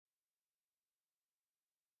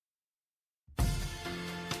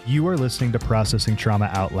You are listening to Processing Trauma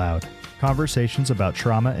Out Loud, conversations about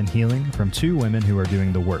trauma and healing from two women who are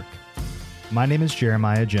doing the work. My name is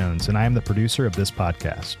Jeremiah Jones, and I am the producer of this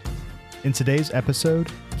podcast. In today's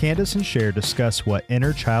episode, Candace and Cher discuss what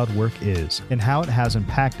inner child work is and how it has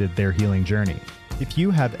impacted their healing journey. If you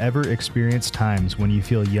have ever experienced times when you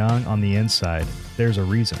feel young on the inside, there's a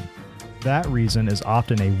reason. That reason is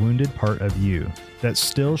often a wounded part of you that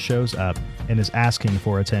still shows up and is asking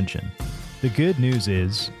for attention. The good news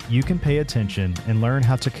is you can pay attention and learn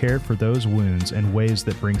how to care for those wounds in ways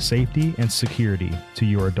that bring safety and security to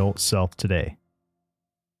your adult self today.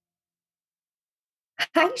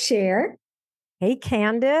 Hi, Cher. Hey,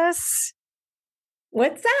 Candace.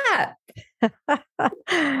 What's up?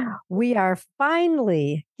 We are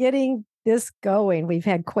finally getting this going. We've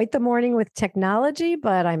had quite the morning with technology,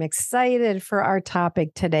 but I'm excited for our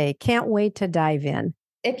topic today. Can't wait to dive in.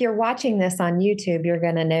 If you're watching this on YouTube, you're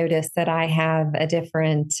going to notice that I have a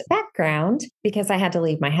different background because I had to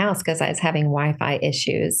leave my house because I was having Wi-Fi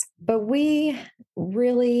issues. But we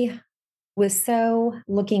really was so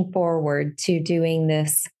looking forward to doing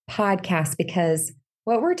this podcast because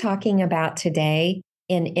what we're talking about today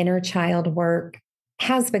in inner child work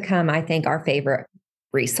has become, I think, our favorite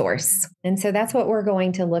resource. And so that's what we're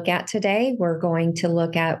going to look at today. We're going to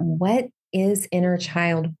look at what is inner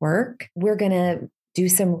child work. We're going to do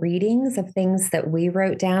some readings of things that we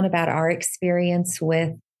wrote down about our experience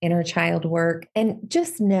with inner child work, and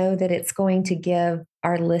just know that it's going to give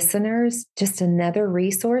our listeners just another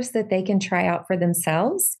resource that they can try out for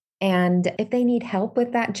themselves. And if they need help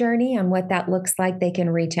with that journey on what that looks like, they can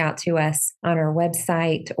reach out to us on our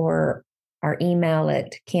website or our email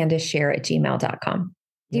at CandaceSher@gmail.com.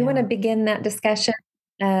 Do you want to begin that discussion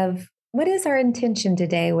of what is our intention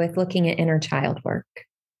today with looking at inner child work?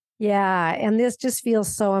 Yeah, and this just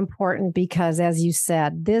feels so important because, as you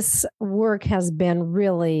said, this work has been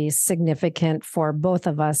really significant for both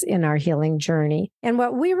of us in our healing journey. And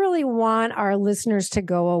what we really want our listeners to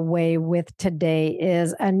go away with today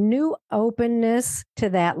is a new openness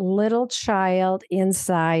to that little child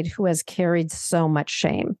inside who has carried so much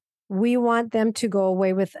shame. We want them to go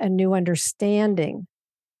away with a new understanding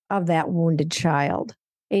of that wounded child,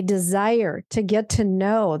 a desire to get to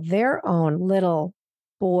know their own little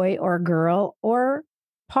boy or girl or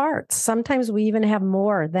parts. Sometimes we even have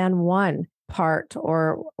more than one part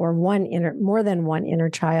or more than one inner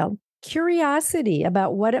child. Curiosity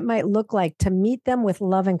about what it might look like to meet them with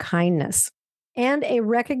love and kindness, and a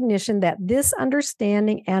recognition that this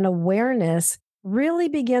understanding and awareness really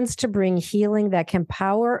begins to bring healing that can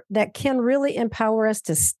really empower us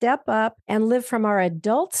to step up and live from our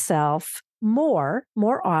adult self more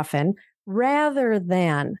often, rather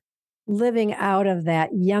than living out of that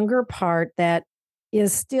younger part that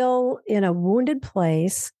is still in a wounded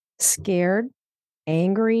place, scared,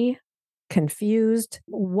 angry, confused,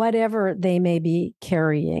 whatever they may be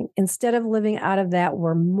carrying. Instead of living out of that,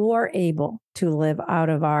 we're more able to live out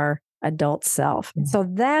of our adult self. Mm-hmm. So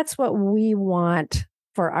that's what we want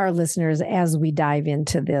for our listeners as we dive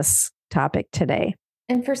into this topic today.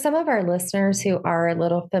 And for some of our listeners who are a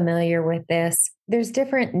little familiar with this, there's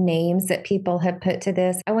different names that people have put to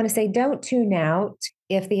this. I want to say, don't tune out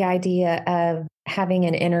if the idea of having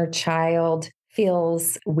an inner child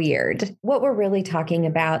feels weird. What we're really talking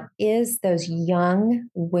about is those young,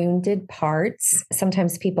 wounded parts.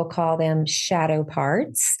 Sometimes people call them shadow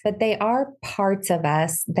parts, but they are parts of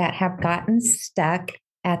us that have gotten stuck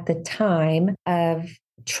at the time of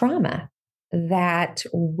trauma that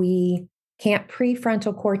we can't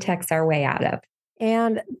prefrontal cortex our way out of.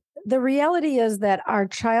 And the reality is that our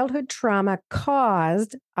childhood trauma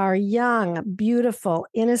caused our young, beautiful,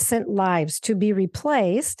 innocent lives to be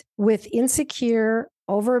replaced with insecure,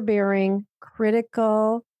 overbearing,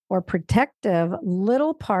 critical, or protective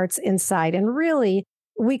little parts inside. And really,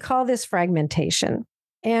 we call this fragmentation.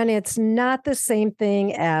 And it's not the same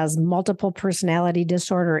thing as multiple personality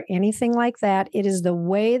disorder or anything like that. It is the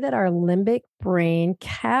way that our limbic brain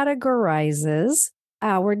categorizes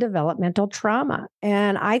our developmental trauma.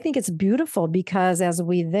 And I think it's beautiful because as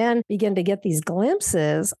we then begin to get these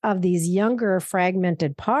glimpses of these younger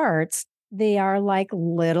fragmented parts, they are like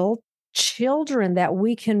little children that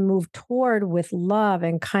we can move toward with love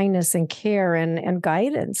and kindness and care and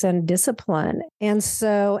guidance and discipline. And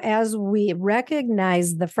so as we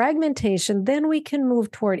recognize the fragmentation, then we can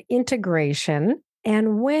move toward integration.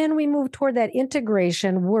 And when we move toward that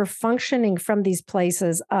integration, we're functioning from these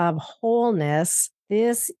places of wholeness.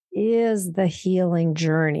 This is the healing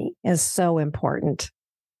journey, is so important.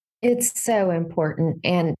 It's so important.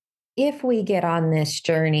 And if we get on this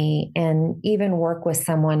journey and even work with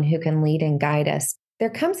someone who can lead and guide us, there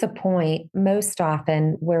comes a point most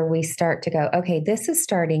often where we start to go, okay, this is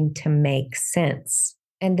starting to make sense.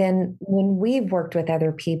 And then when we've worked with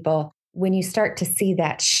other people, when you start to see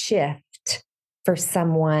that shift for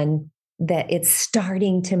someone, that it's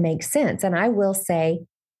starting to make sense. And I will say,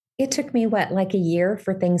 it took me like a year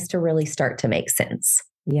for things to really start to make sense.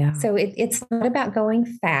 Yeah. So it's not about going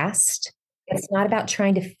fast. It's not about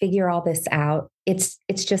trying to figure all this out. It's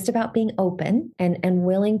just about being open and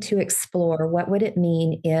willing to explore what would it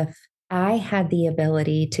mean if I had the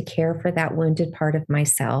ability to care for that wounded part of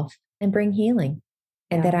myself and bring healing.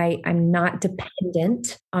 And that I'm not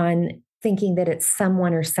dependent on thinking that it's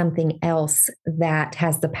someone or something else that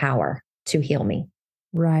has the power to heal me.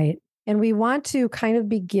 Right. And we want to kind of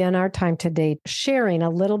begin our time today sharing a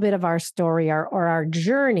little bit of our story or our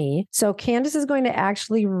journey. So Candace is going to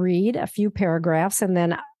actually read a few paragraphs and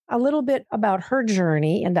then a little bit about her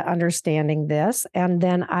journey into understanding this. And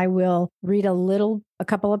then I will read a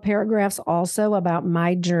couple of paragraphs also about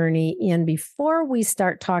my journey in before we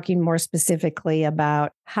start talking more specifically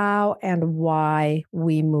about how and why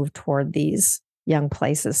we move toward these young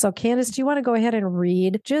places. So Candace, do you want to go ahead and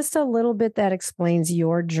read just a little bit that explains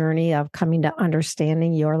your journey of coming to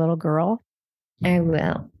understanding your little girl? I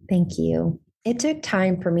will. Thank you. It took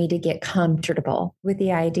time for me to get comfortable with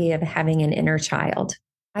the idea of having an inner child.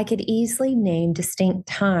 I could easily name distinct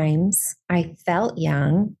times I felt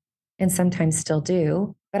young, and sometimes still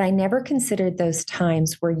do, but I never considered those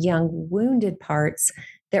times were young, wounded parts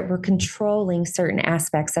that were controlling certain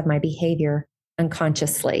aspects of my behavior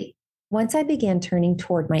unconsciously. Once I began turning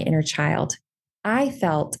toward my inner child, I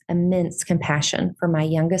felt immense compassion for my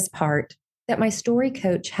youngest part that my story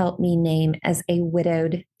coach helped me name as a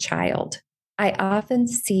widowed child. I often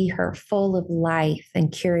see her full of life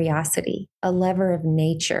and curiosity, a lover of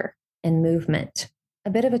nature and movement,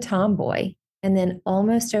 a bit of a tomboy. And then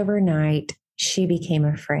almost overnight, she became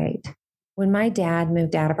afraid. When my dad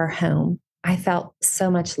moved out of our home, I felt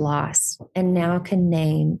so much loss and now can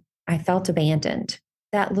name I felt abandoned.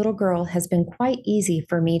 That little girl has been quite easy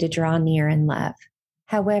for me to draw near and love.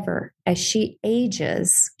 However, as she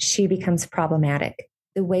ages, she becomes problematic.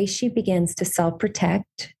 The way she begins to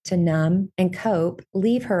self-protect, to numb, and cope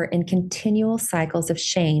leave her in continual cycles of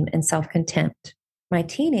shame and self-contempt. My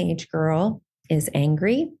teenage girl is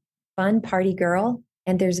angry, fun party girl,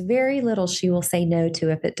 and there's very little she will say no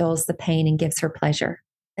to if it dulls the pain and gives her pleasure.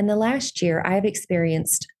 In the last year, I've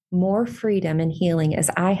experienced more freedom and healing as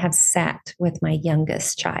I have sat with my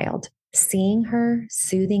youngest child, seeing her,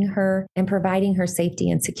 soothing her, and providing her safety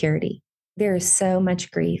and security. There is so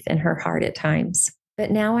much grief in her heart at times. But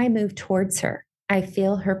now I move towards her. I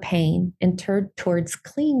feel her pain and turn towards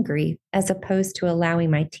clean grief as opposed to allowing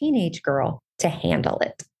my teenage girl to handle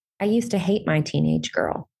it. I used to hate my teenage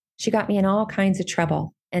girl. She got me in all kinds of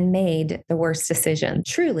trouble and made the worst decision.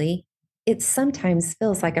 Truly, it sometimes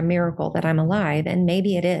feels like a miracle that I'm alive, and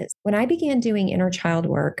maybe it is. When I began doing inner child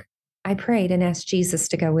work, I prayed and asked Jesus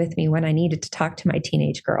to go with me when I needed to talk to my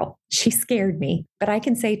teenage girl. She scared me, but I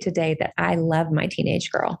can say today that I love my teenage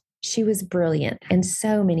girl. She was brilliant in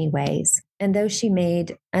so many ways. And though she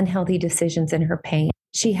made unhealthy decisions in her pain,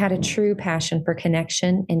 she had a true passion for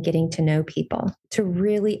connection and getting to know people, to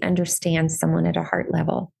really understand someone at a heart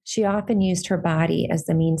level. She often used her body as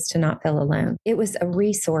the means to not feel alone. It was a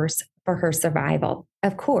resource for her survival.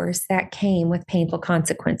 Of course, that came with painful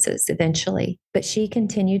consequences eventually, but she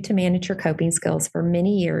continued to manage her coping skills for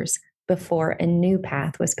many years before a new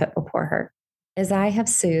path was put before her. As I have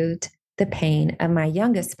soothed the pain of my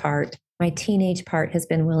youngest part, my teenage part has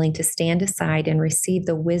been willing to stand aside and receive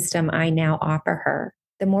the wisdom I now offer her.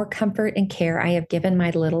 The more comfort and care I have given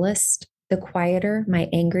my littlest, the quieter my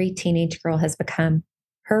angry teenage girl has become.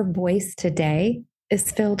 Her voice today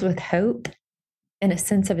is filled with hope and a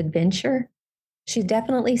sense of adventure. She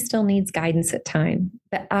definitely still needs guidance at times,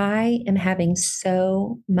 but I am having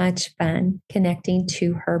so much fun connecting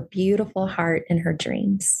to her beautiful heart and her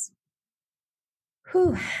dreams.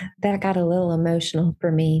 Whew, that got a little emotional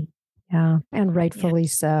for me. Yeah, and rightfully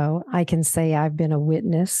so. I can say I've been a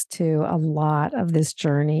witness to a lot of this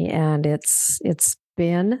journey, and it's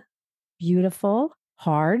been beautiful,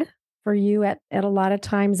 hard for you at a lot of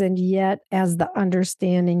times. And yet, as the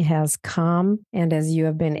understanding has come and as you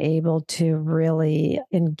have been able to really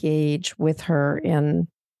engage with her in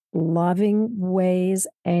loving ways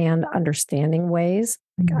and understanding ways,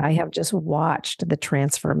 I have just watched the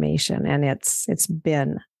transformation, and it's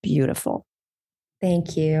been beautiful.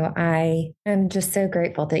 Thank you. I am just so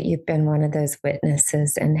grateful that you've been one of those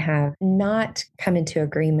witnesses and have not come into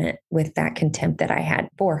agreement with that contempt that I had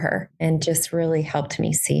for her and just really helped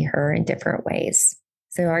me see her in different ways.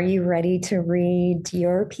 So are you ready to read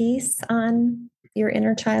your piece on your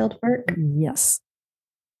inner child work? Yes.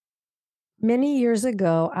 Many years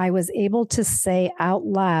ago, I was able to say out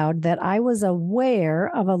loud that I was aware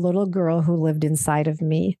of a little girl who lived inside of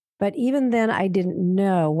me. But even then, I didn't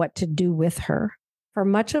know what to do with her. For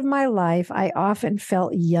much of my life, I often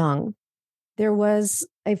felt young. There was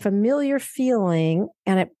a familiar feeling,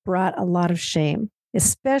 and it brought a lot of shame,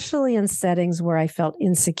 especially in settings where I felt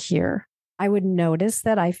insecure. I would notice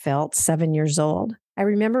that I felt 7 years old. I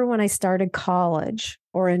remember when I started college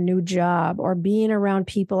or a new job or being around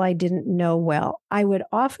people I didn't know well, I would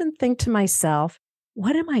often think to myself,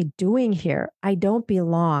 what am I doing here? I don't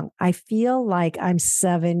belong. I feel like I'm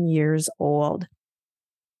 7 years old.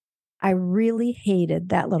 I really hated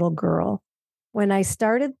that little girl. When I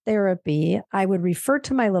started therapy, I would refer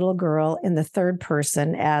to my little girl in the third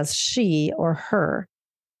person as she or her.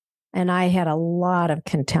 And I had a lot of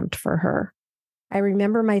contempt for her. I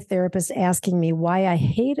remember my therapist asking me why I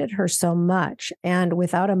hated her so much. And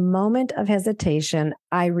without a moment of hesitation,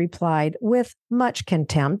 I replied with much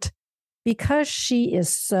contempt, because she is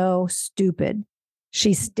so stupid.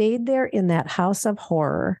 She stayed there in that house of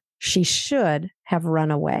horror. She should have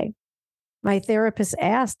run away. My therapist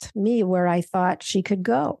asked me where I thought she could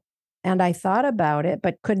go. And I thought about it,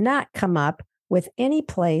 but could not come up with any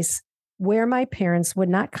place where my parents would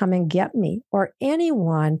not come and get me, or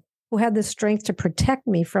anyone who had the strength to protect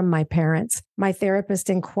me from my parents. My therapist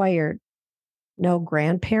inquired, no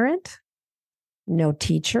grandparent, no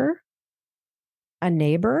teacher, a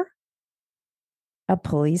neighbor, a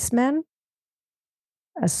policeman,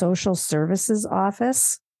 a social services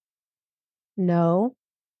office? No,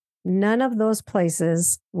 none of those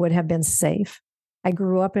places would have been safe. I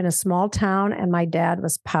grew up in a small town, and my dad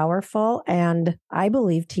was powerful, and I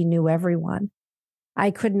believed he knew everyone.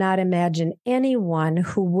 I could not imagine anyone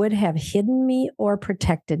who would have hidden me or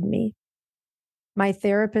protected me. My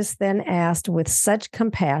therapist then asked with such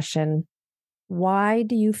compassion, why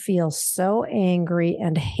do you feel so angry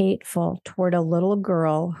and hateful toward a little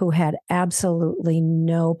girl who had absolutely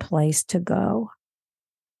no place to go?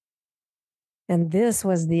 And this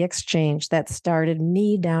was the exchange that started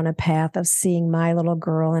me down a path of seeing my little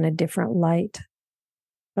girl in a different light.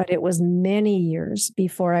 But it was many years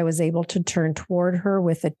before I was able to turn toward her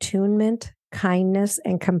with attunement, kindness,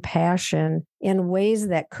 and compassion in ways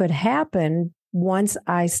that could happen once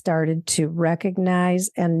I started to recognize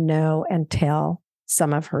and know and tell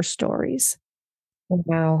some of her stories.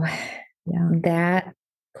 Wow. Yeah. That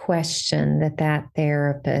question that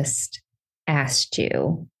therapist asked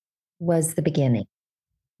you was the beginning.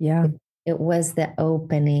 Yeah. It was the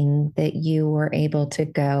opening that you were able to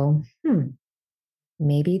go,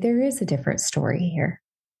 maybe there is a different story here.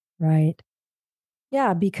 Right.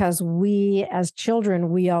 Yeah, because we as children,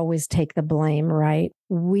 we always take the blame, right?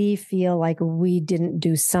 We feel like we didn't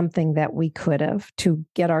do something that we could have to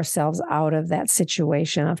get ourselves out of that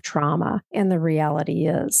situation of trauma. And the reality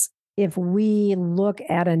is, if we look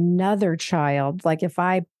at another child, like if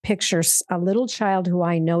I picture a little child who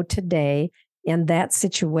I know today in that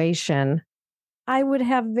situation, I would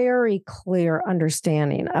have very clear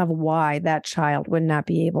understanding of why that child would not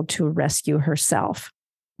be able to rescue herself.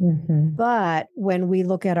 Mm-hmm. But when we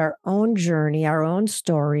look at our own journey, our own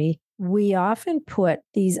story, we often put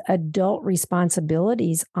these adult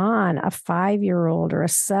responsibilities on a 5-year-old or a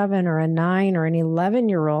 7 or a 9 or an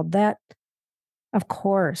 11-year-old that, of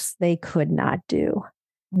course, they could not do.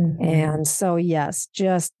 Mm-hmm. And so, yes,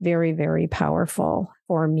 just very, very powerful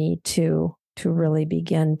for me to really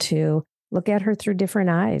begin to look at her through different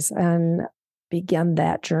eyes and begin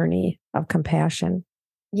that journey of compassion.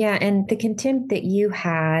 Yeah. And the contempt that you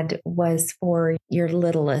had was for your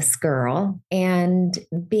littlest girl, and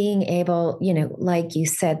being able, like you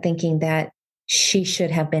said, thinking that she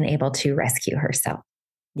should have been able to rescue herself.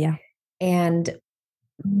 Yeah. And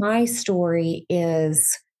my story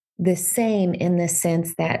is the same in the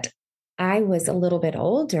sense that I was a little bit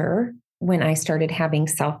older when I started having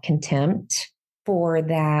self-contempt for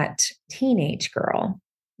that teenage girl.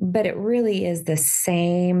 But it really is the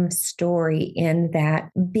same story in that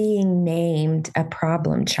being named a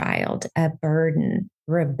problem child, a burden,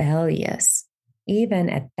 rebellious. Even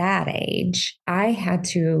at that age, I had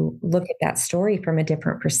to look at that story from a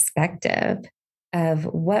different perspective of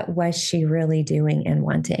what was she really doing and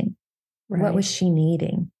wanting? Right. What was she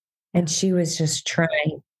needing? And she was just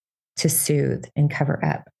trying to soothe and cover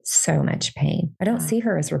up so much pain. I don't see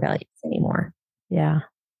her as rebellious anymore. Yeah.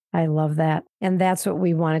 I love that. And that's what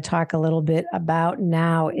we want to talk a little bit about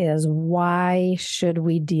now is why should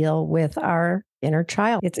we deal with our inner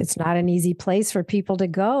child? It's not an easy place for people to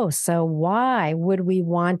go. So why would we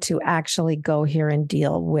want to actually go here and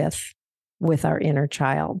deal with our inner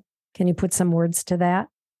child? Can you put some words to that?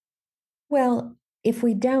 Well, if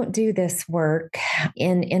we don't do this work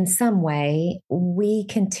in some way, we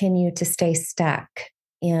continue to stay stuck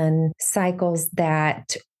in cycles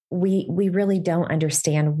that we really don't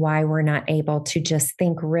understand why we're not able to just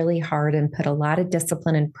think really hard and put a lot of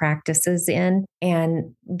discipline and practices in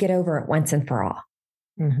and get over it once and for all.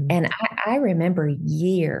 Mm-hmm. And I remember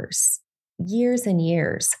years and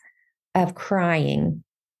years of crying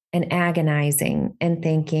and agonizing and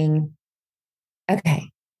thinking, okay,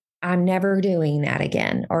 I'm never doing that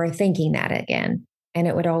again or thinking that again. And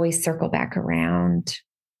it would always circle back around.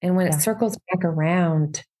 And when it circles back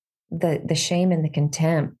around, the shame and the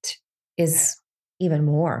contempt is even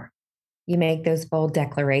more. You make those bold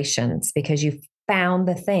declarations because you found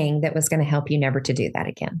the thing that was going to help you never to do that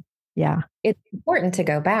again. Yeah. It's important to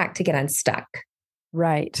go back to get unstuck.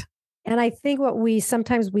 Right. And I think what we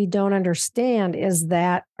sometimes don't understand is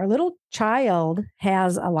that our little child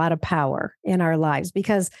has a lot of power in our lives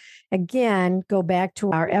because, again, go back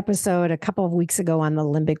to our episode a couple of weeks ago on the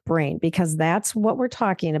limbic brain, because that's what we're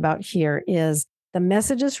talking about here is the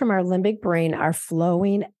messages from our limbic brain are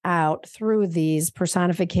flowing out through these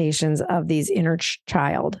personifications of these inner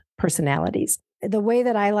child personalities. The way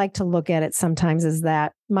that I like to look at it sometimes is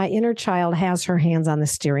that my inner child has her hands on the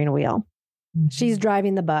steering wheel. She's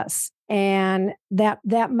driving the bus, and that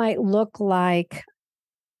might look like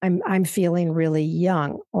I'm feeling really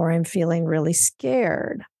young, or I'm feeling really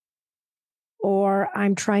scared, or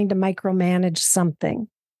I'm trying to micromanage something,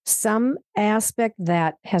 some aspect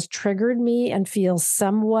that has triggered me and feels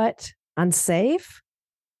somewhat unsafe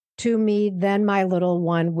to me. Then my little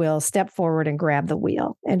one will step forward and grab the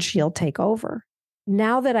wheel, and she'll take over.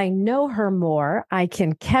 Now that I know her more, I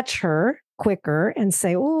can catch her quicker and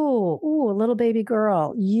say, ooh, little baby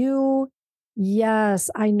girl, yes,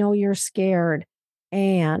 I know you're scared.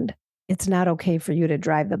 And it's not okay for you to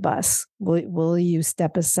drive the bus. Will you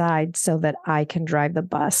step aside so that I can drive the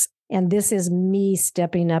bus? And this is me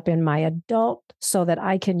stepping up in my adult so that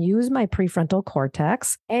I can use my prefrontal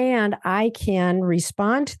cortex and I can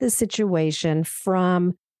respond to the situation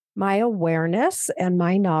from my awareness and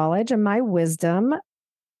my knowledge and my wisdom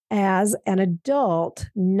as an adult,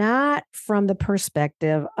 not from the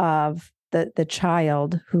perspective of the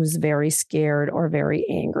child who's very scared or very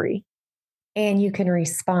angry. And you can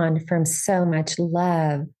respond from so much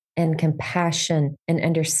love and compassion and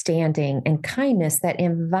understanding and kindness that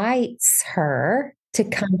invites her to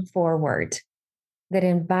come forward, that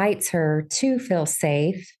invites her to feel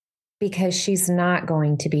safe because she's not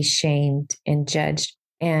going to be shamed and judged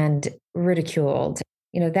and ridiculed.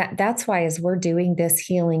 That's why as we're doing this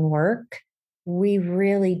healing work, we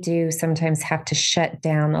really do sometimes have to shut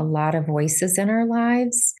down a lot of voices in our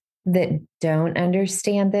lives that don't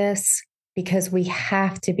understand this, because we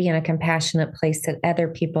have to be in a compassionate place that other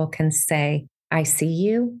people can say, I see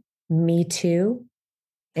you, me too.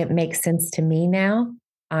 It makes sense to me now.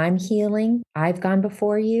 I'm healing. I've gone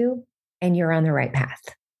before you and you're on the right path.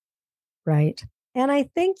 Right. And I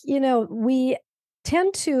think, we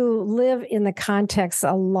tend to live in the context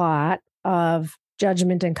a lot of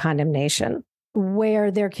judgment and condemnation,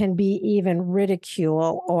 where there can be even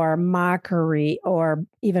ridicule or mockery or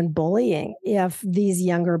even bullying if these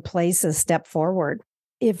younger places step forward.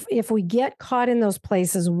 If we get caught in those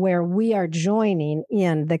places where we are joining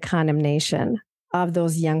in the condemnation of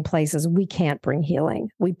those young places, we can't bring healing.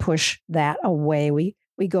 We push that away. We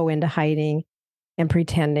go into hiding and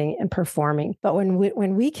pretending and performing. But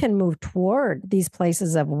when we can move toward these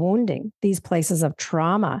places of wounding, these places of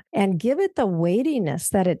trauma, and give it the weightiness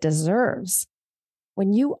that it deserves,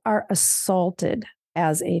 when you are assaulted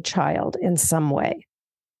as a child in some way,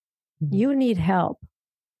 you need help.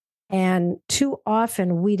 And too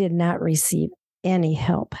often we did not receive any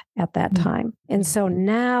help at that time. And so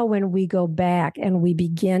now when we go back and we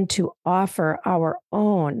begin to offer our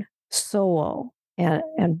own soul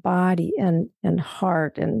and body and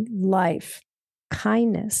heart and life,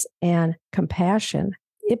 kindness and compassion,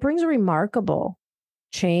 it brings remarkable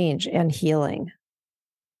change and healing.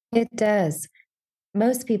 It does.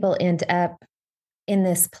 Most people end up in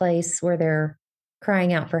this place where they're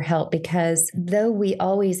crying out for help, because though we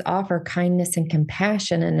always offer kindness and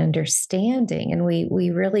compassion and understanding, and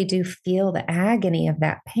we really do feel the agony of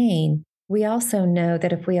that pain, we also know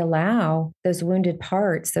that if we allow those wounded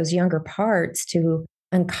parts, those younger parts to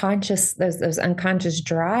those unconscious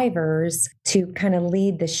drivers to kind of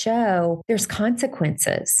lead the show, there's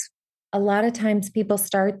consequences. a lot of times people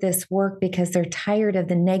start this work because they're tired of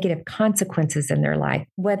the negative consequences in their life,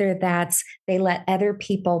 whether that's they let other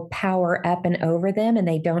people power up and over them and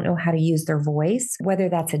they don't know how to use their voice, whether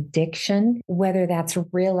that's addiction, whether that's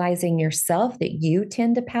realizing yourself that you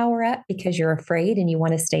tend to power up because you're afraid and you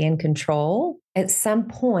want to stay in control. At some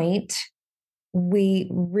point, we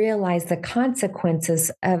realize the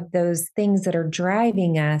consequences of those things that are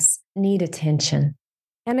driving us need attention.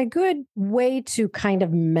 And a good way to kind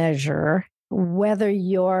of measure whether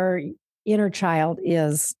your inner child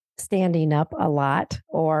is standing up a lot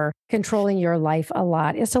or controlling your life a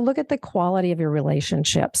lot is to look at the quality of your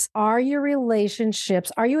relationships. Are you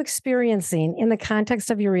experiencing in the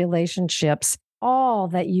context of your relationships all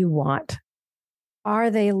that you want?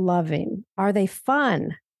 Are they loving? Are they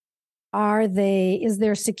fun? Is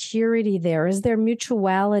there security there? Is there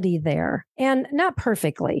mutuality there? And not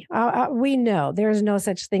perfectly. We know there's no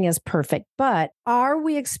such thing as perfect, but are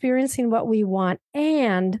we experiencing what we want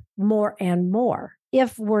and more and more?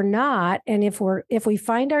 If we're not, and if we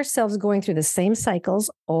find ourselves going through the same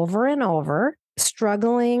cycles over and over,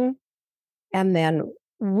 struggling and then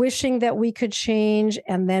wishing that we could change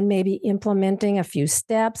and then maybe implementing a few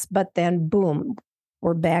steps, but then boom,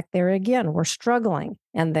 we're back there again. We're struggling.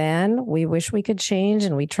 And then we wish we could change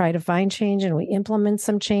and we try to find change and we implement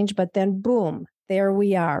some change, but then boom, there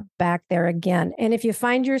we are back there again. And if you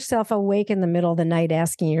find yourself awake in the middle of the night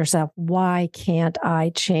asking yourself, why can't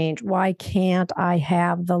I change? Why can't I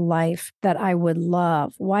have the life that I would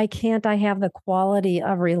love? Why can't I have the quality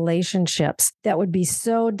of relationships that would be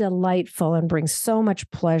so delightful and bring so much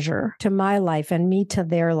pleasure to my life and me to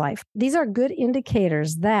their life? These are good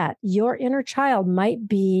indicators that your inner child might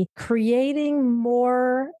be creating more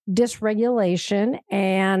dysregulation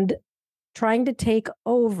and trying to take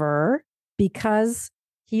over because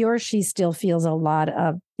he or she still feels a lot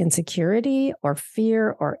of insecurity or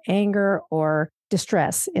fear or anger or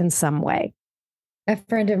distress in some way. A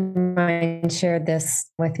friend of mine shared this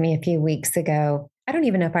with me a few weeks ago. I don't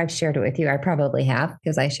even know if I've shared it with you. I probably have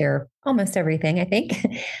because I share almost everything, I think.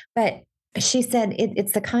 But she said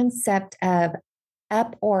it's the concept of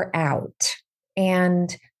up or out.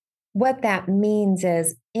 And what that means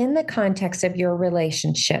is in the context of your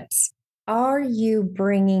relationships, are you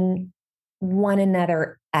bringing one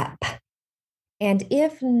another up? And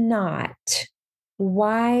if not,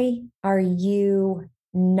 why are you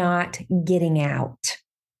not getting out?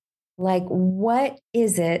 Like, what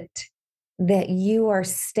is it that you are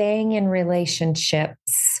staying in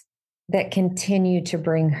relationships that continue to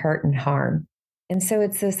bring hurt and harm? And so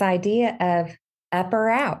it's this idea of up or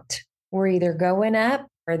out. We're either going up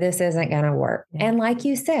or this isn't going to work. Yeah. And like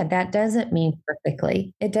you said, that doesn't mean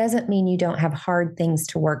perfectly. It doesn't mean you don't have hard things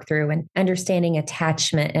to work through and understanding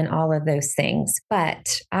attachment and all of those things.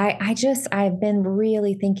 But I've been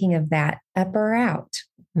really thinking of that up or out.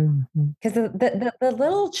 Because the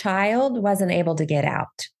little child wasn't able to get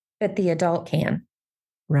out, but the adult can.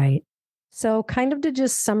 Right. So kind of to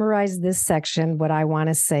just summarize this section, what I want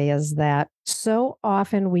to say is that so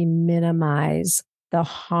often we minimize the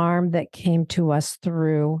harm that came to us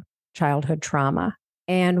through childhood trauma.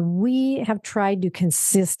 And we have tried to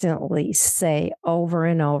consistently say over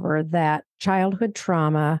and over that childhood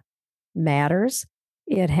trauma matters.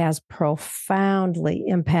 It has profoundly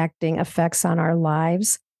impacting effects on our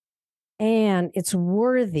lives. And it's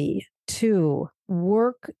worthy to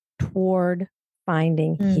work toward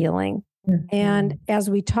finding healing. And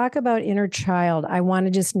as we talk about inner child, I want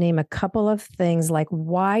to just name a couple of things like,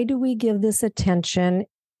 why do we give this attention?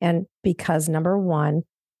 And because number one,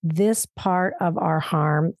 this part of our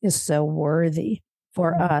harm is so worthy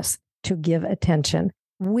for us to give attention.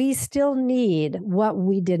 We still need what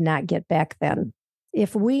we did not get back then.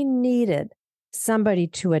 If we needed somebody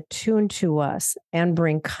to attune to us and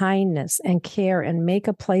bring kindness and care and make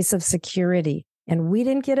a place of security, and we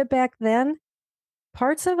didn't get it back then,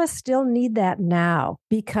 parts of us still need that now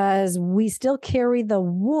because we still carry the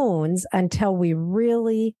wounds until we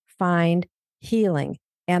really find healing.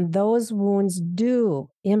 And those wounds do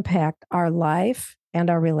impact our life and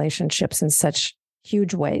our relationships in such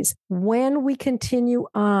huge ways. When we continue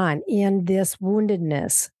on in this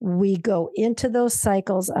woundedness, we go into those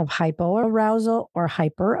cycles of hypoarousal or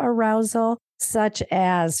hyperarousal, such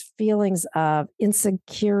as feelings of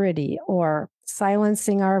insecurity or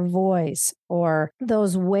silencing our voice, or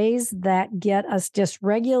those ways that get us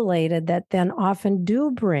dysregulated that then often do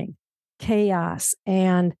bring chaos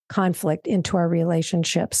and conflict into our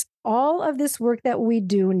relationships. All of this work that we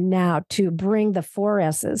do now to bring the 4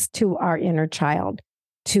 S's to our inner child,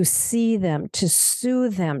 to see them, to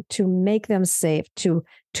soothe them, to make them safe, to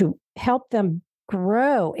help them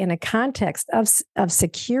grow in a context of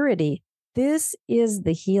security. This is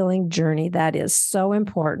the healing journey that is so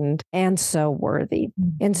important and so worthy.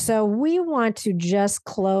 And so we want to just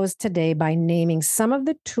close today by naming some of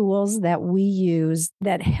the tools that we use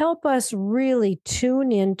that help us really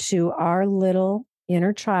tune into our little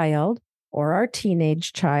inner child or our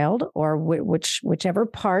teenage child, or whichever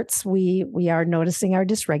parts we are noticing are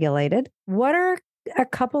dysregulated. What are a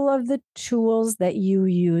couple of the tools that you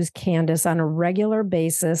use, Candace, on a regular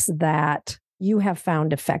basis that you have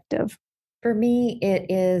found effective? For me, it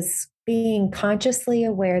is being consciously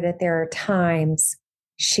aware that there are times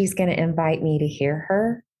she's going to invite me to hear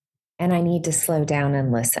her, and I need to slow down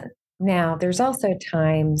and listen. Now, there's also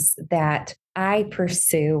times that I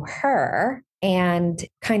pursue her and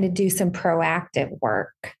kind of do some proactive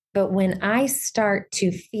work. But when I start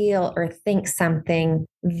to feel or think something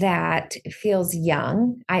that feels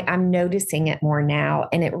young, I'm noticing it more now.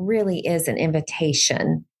 And it really is an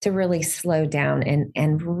invitation to really slow down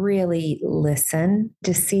and really listen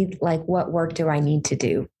to see, like, what work do I need to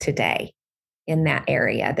do today in that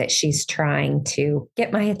area that she's trying to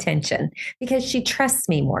get my attention, because she trusts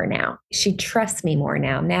me more now. She trusts me more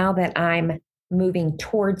now that I'm moving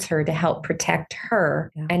towards her to help protect her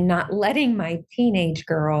and not letting my teenage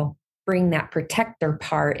girl bring that protector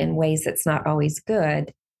part in ways that's not always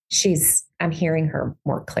good. I'm hearing her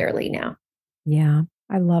more clearly now. Yeah,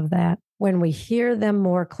 I love that. When we hear them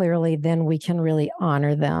more clearly, then we can really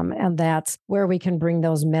honor them. And that's where we can bring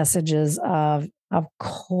those messages of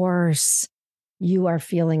course, you are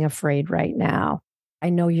feeling afraid right now.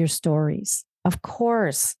 I know your stories. Of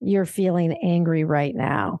course, you're feeling angry right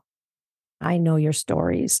now. I know your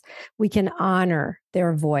stories. We can honor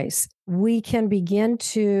their voice. We can begin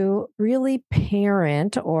to really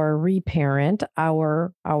parent or reparent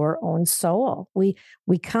our own soul. We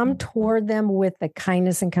come toward them with the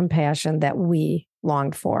kindness and compassion that we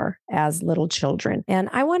longed for as little children. And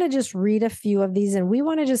I want to just read a few of these, and we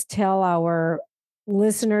want to just tell our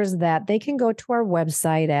listeners that they can go to our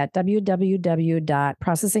website at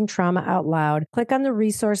www.processingtraumaoutloud, click on the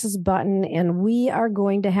resources button, and we are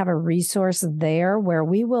going to have a resource there where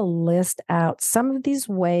we will list out some of these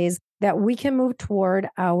ways that we can move toward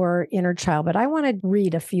our inner child. But I want to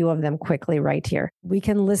read a few of them quickly right here. We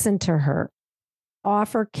can listen to her,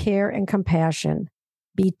 offer care and compassion,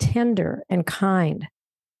 be tender and kind,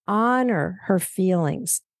 honor her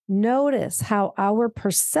feelings. Notice how our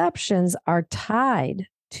perceptions are tied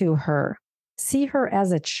to her. See her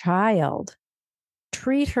as a child.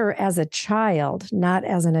 Treat her as a child, not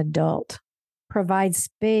as an adult. Provide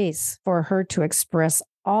space for her to express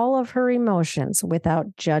all of her emotions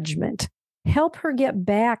without judgment. Help her get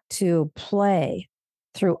back to play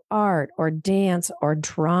through art or dance or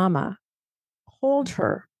drama. Hold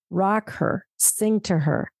her, rock her, sing to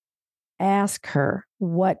her. Ask her,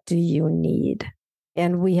 what do you need?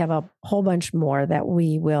 And we have a whole bunch more that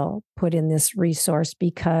we will put in this resource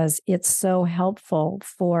because it's so helpful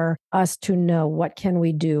for us to know what can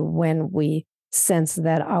we do when we sense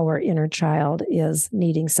that our inner child is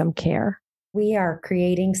needing some care. We are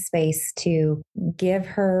creating space to give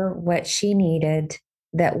her what she needed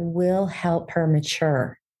that will help her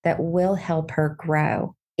mature, that will help her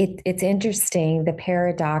grow. It's interesting, the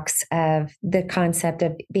paradox of the concept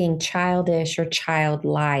of being childish or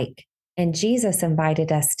childlike. And Jesus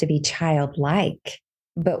invited us to be childlike.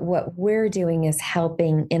 But what we're doing is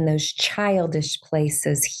helping in those childish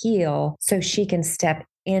places heal so she can step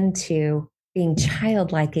into being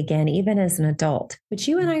childlike again, even as an adult, which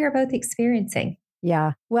you and I are both experiencing.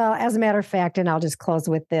 Yeah. Well, as a matter of fact, and I'll just close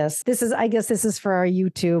with this. I guess this is for our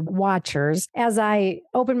YouTube watchers. As I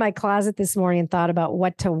opened my closet this morning and thought about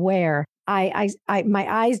what to wear, my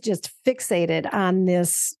eyes just fixated on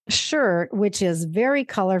this shirt, which is very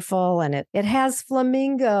colorful and it has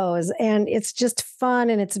flamingos and it's just fun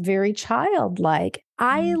and it's very childlike.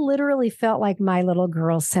 I literally felt like my little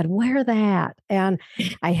girl said, wear that. And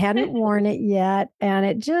I hadn't worn it yet. And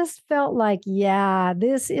it just felt like, yeah,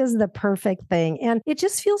 this is the perfect thing. And it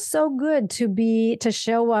just feels so good to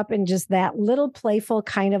show up in just that little playful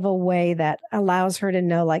kind of a way that allows her to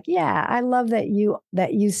know, like, yeah, I love that you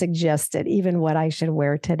suggested even what I should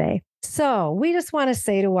wear today. So we just want to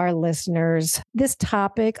say to our listeners, this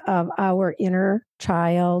topic of our inner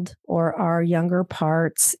child or our younger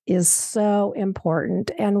parts is so important.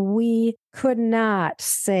 And we could not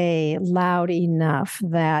say loud enough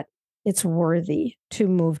that it's worthy to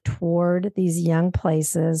move toward these young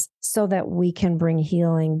places so that we can bring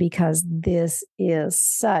healing, because this is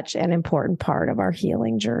such an important part of our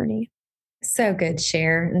healing journey. So good,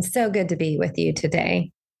 Cher, and so good to be with you today.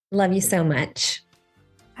 Love you so much.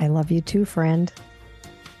 I love you too, friend.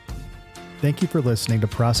 Thank you for listening to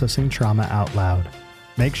Processing Trauma Out Loud.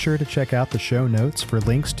 Make sure to check out the show notes for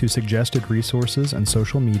links to suggested resources and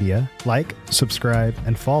social media. Like, subscribe,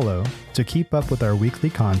 and follow to keep up with our weekly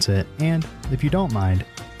content. And if you don't mind,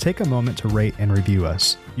 take a moment to rate and review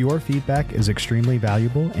us. Your feedback is extremely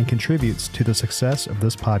valuable and contributes to the success of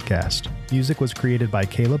this podcast. Music was created by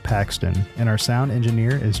Caleb Paxton, and our sound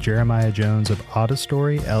engineer is Jeremiah Jones of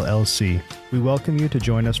Audistory LLC. We welcome you to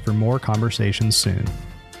join us for more conversations soon.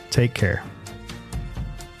 Take care.